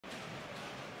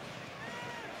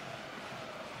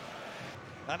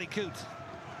Ali Coote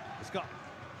has got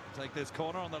to take this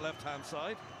corner on the left-hand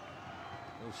side.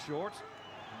 Goes short.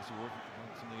 Obviously working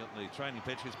on something on the training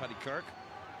pitch. Here's Paddy Kirk.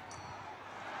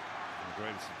 And the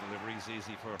greatest of deliveries,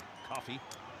 easy for Coffey.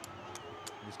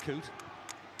 Here's Coote.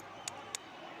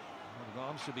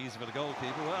 On should be easy for the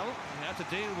goalkeeper. Well, he had to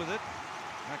deal with it.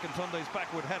 Akintunde's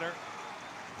backward header.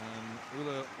 And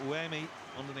Ula Uemi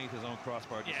underneath his own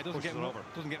crossbar. Yeah, it doesn't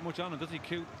get much on him, does he,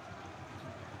 Coote?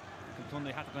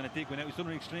 Akintunde had to kind of dig one out. He's done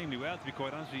it extremely well, to be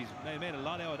quite honest. He's made a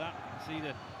lot out of that. See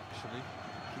the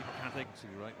keeper can't take. See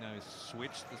right now he's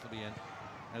switched. This will be an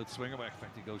out swinger, but I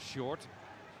expect he goes short.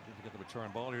 Good to get the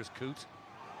return ball. Here's Coote.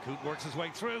 Coote works his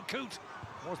way through. Coote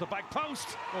towards the back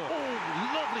post. Oh,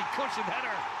 lovely cushioned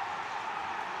header.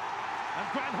 And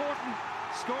Grant Horton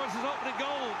scores his opening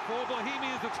goal for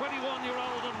Bohemians, the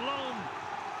 21-year-old on loan.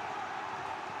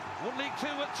 1 League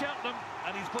 2 at Cheltenham,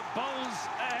 and he's put Bows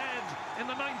ahead in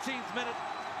the 19th minute.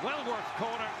 Well-worth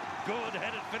corner. Good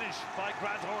headed finish by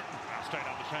Grant Horton. Straight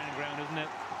off the training ground, isn't it?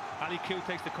 Ali Coote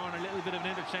takes the corner, a little bit of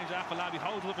an interchange. Afalabi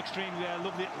holds it up extremely well.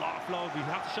 Lovely little offload. We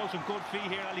have to show some good feet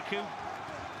here, Ali Coote.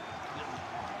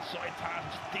 Side pass,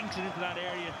 dinks it into that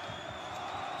area.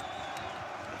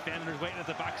 Defender's waiting at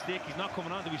the back stick. He's not coming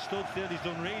on to be stood still. He's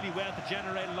done really well to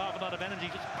generate a lot of energy.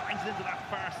 Just bangs it into that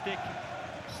far stick.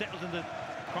 Settles in the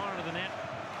corner of the net.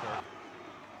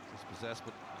 Dispossessed,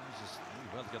 but he's just really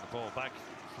well to get the ball back.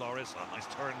 Flores, a nice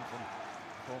turn from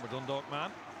former Dundalk man.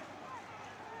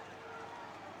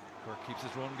 Cork keeps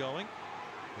his run going.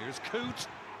 Here's Coote.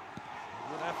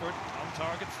 Good effort on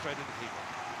target, straight into keeper.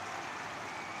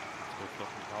 Good stuff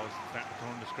from Powell. Starting to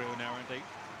turn the screw now, aren't they?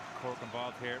 Cork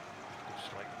involved here. Good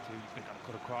strike too. He's been got to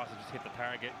cut across and just hit the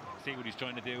target. See what he's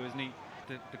trying to do, isn't he?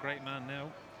 The great man now.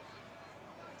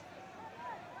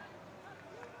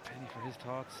 Penny for his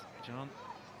thoughts, John.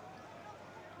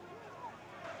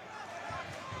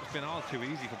 It's been all too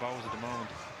easy for Bowes at the moment.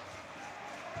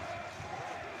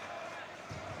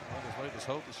 Well, there's light as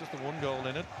hope. It's just the 1 goal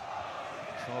in it.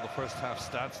 Saw the first half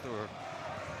stats that were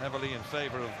heavily in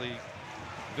favour of the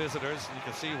visitors, and you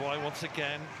can see why once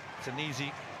again. It's an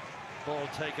easy ball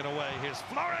taken away. Here's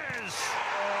Flores!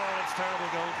 Oh, that's terrible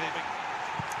goalkeeping.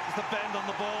 It's the bend on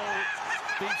the ball,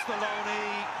 beats the low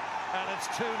knee, and it's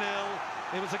 2-0.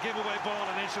 It was a giveaway ball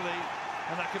initially,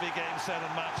 and that could be game, set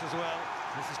and match as well.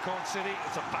 This is Cork City.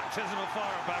 It's a baptism of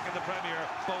fire back in the Premier.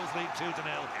 Bows lead 2-0.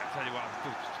 I'll tell you what,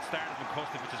 started from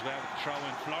Kustovic as well with the throw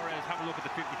in. Flores, have a look at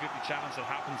the 50-50 challenge that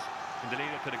happens in the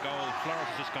lead up to the goal. Flores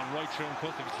has just gone right through and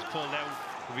Kustovic has pulled out.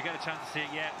 If we get a chance to see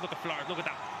it, yeah, look at Flores, look at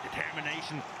that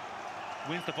determination.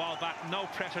 Wins the ball back, no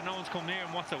pressure, no one's come near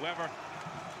him whatsoever.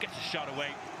 Gets a shot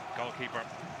away. Goalkeeper,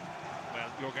 well,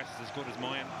 your guess is as good as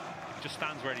mine. He just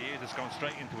stands where he is, it's going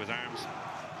straight into his arms.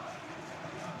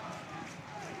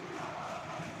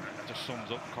 That just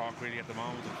sums up Cork really at the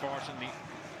moment, unfortunately.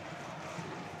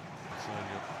 So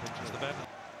pinches the bend.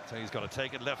 So he's got to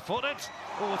take it left-footed.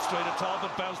 Oh, it's straight at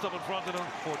Talbot, bounced up in front of him.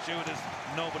 Fortuitous,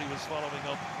 nobody was following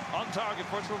up. On target,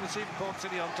 first one received Cork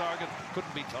City on target.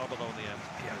 Couldn't beat Talbot on the end.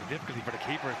 Yeah, the difficulty for the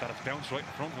keeper is that it's bounced right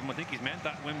in front of him. I think he's meant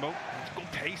that, Wimbo. It's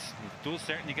good pace. It does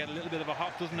certainly get a little bit of a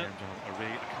hop, doesn't it? I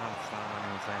can't stand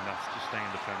anyone saying that's just staying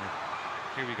in the Premier.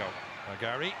 Here we go.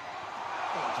 Gary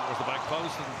towards the back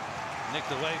post and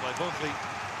nicked away by Buckley.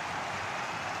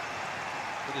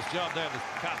 Did his job there, the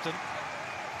captain.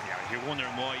 Yeah, you're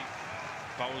wondering why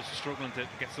Bowes struggling to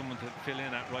get someone to fill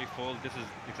in at right full. This is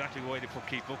exactly why they put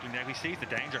Keith Buckley now. He sees the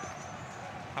danger.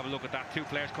 Have a look at that. 2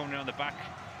 players coming around the back.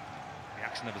 The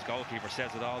action of his goalkeeper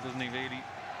says it all, doesn't he, really?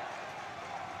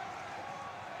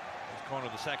 First corner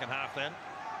of the second half then.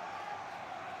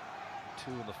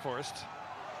 2 in the first.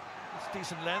 It's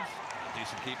decent length.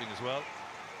 Decent keeping as well.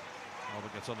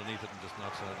 Albert gets underneath it and just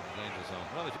knocks it out of the danger zone.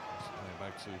 Well,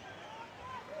 back to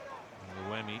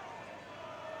Uluwemi.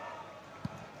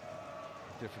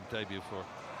 Different debut for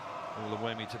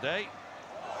Uluwemi today.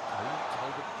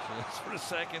 Talbot for a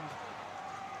second.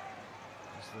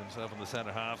 Just himself in the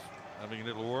centre half, having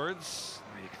little words.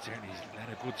 You can certainly, he's let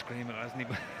a good scream at, hasn't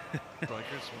he?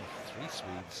 Strikers, 3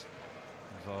 Swedes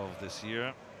involved this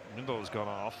year. Wimbo's gone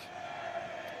off.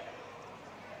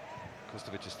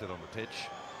 Kustovic is still on the pitch.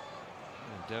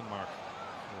 In Denmark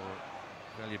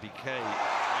for Velia BK.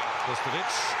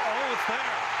 Kustovic. Oh, it's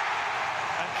there.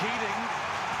 And Keating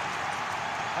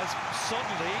has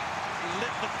suddenly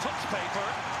lit the touch paper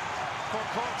for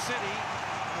Cork City.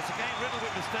 It's a game riddled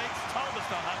with mistakes. Talbot's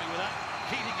not happy with that.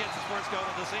 Keating gets his first goal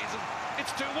of the season.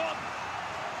 It's 2-1.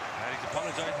 He's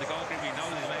apologising to the goalkeeper. He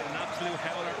knows he's made an absolute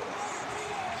howler.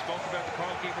 He spoke about the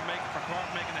goalkeeper for Cork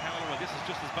making a howler. Well, this is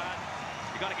just as bad.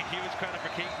 You got to give huge credit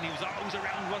for Keating. He was always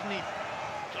around, wasn't he?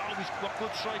 always what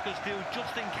good strikers do,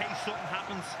 just in case something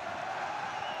happens.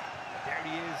 There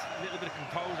he is, a little bit of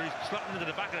composure. He's slotting into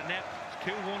the back of the net. It's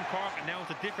 2-1 Cork, and now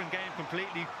it's a different game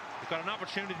completely. He's got an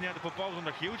opportunity now to put both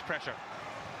under huge pressure.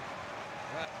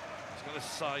 He's got his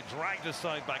side, dragged his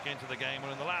side back into the game,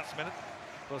 and in the last minute,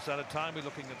 plus at a time, we're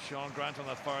looking at Sean Grant on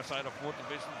that far side of 4th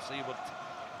Division to see what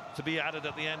to be added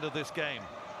at the end of this game.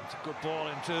 It's a good ball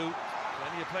into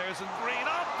plenty of players in green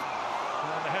up,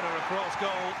 and the header across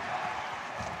goal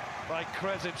by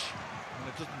Kresic, and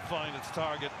it doesn't find its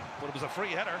target, but it was a free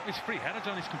header. It's a free header,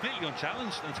 John. He's completely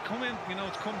unchallenged, and it's come in, you know,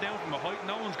 it's come down from a height.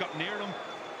 No one's got near him.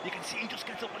 You can see he just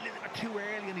gets up a little bit too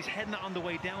early, and he's heading it on the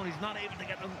way down. He's not able to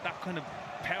get that kind of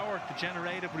power to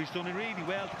generate it, but he's done it really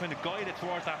well to kind of guide it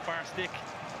towards that far stick.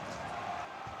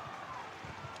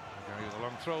 Very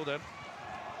long throw then.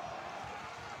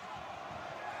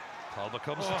 Talbot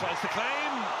comes and tries to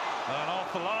claim, and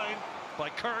off the line by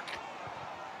Kirk.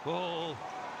 Oh,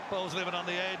 Bo's living on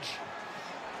the edge.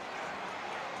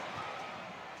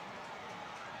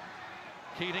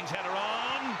 Keating's header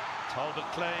on. Talbot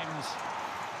claims.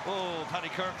 Oh, Paddy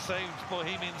Kirk saved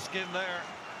Bohemian skin there.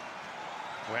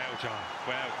 Wow, John,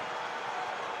 wow.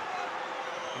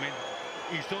 I mean,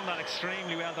 he's done that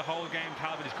extremely well the whole game,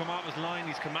 Talbot. He's come off his line,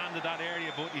 he's commanded that area,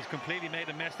 but he's completely made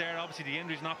a mess there. Obviously, the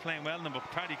injury's not playing well in him, but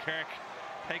Paddy Kirk,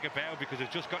 take a bow, because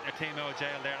they've just got your team out of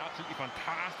jail there. Absolutely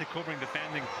fantastic covering,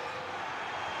 defending.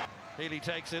 Healy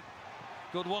takes it.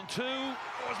 Good 1-2.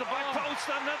 There's the back post,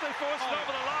 and then they force it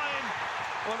over the line.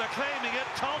 Well, they're claiming it.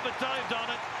 Talbot dived on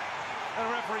it. And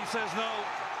the referee says no.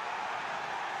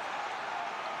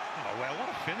 Oh, well, what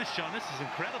a finish, John. This is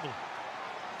incredible.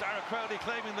 Dara Crowley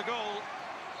claiming the goal.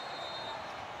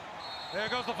 There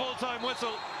goes the full-time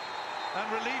whistle. And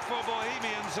relief for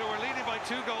Bohemians, who were leading by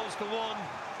 2-1.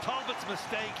 Talbot's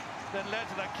mistake then led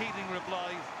to that Keating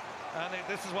reply. And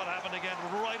this is what happened again,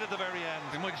 right at the very end.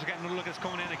 We might just get another look at this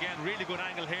coming in again. Really good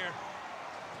angle here.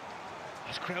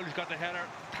 As Crowley's got the header.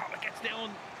 Talbot gets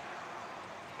down.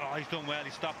 Oh, he's done well.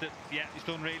 He stopped it. Yeah, he's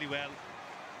done really well.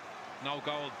 No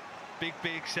goal. Big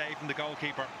save from the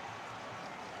goalkeeper.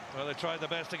 Well, they tried their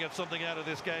best to get something out of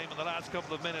this game in the last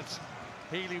couple of minutes.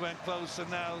 Healy went close, and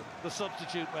now the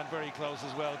substitute went very close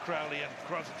as well. Crowley and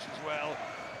Krosic as well.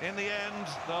 In the end,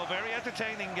 though, very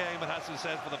entertaining game, it has to be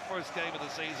said, for the first game of the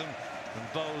season.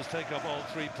 And Bows take up all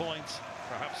 3 points,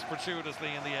 perhaps fortuitously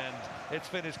in the end. It's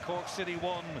finished Cork City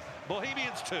 1,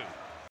 Bohemians 2.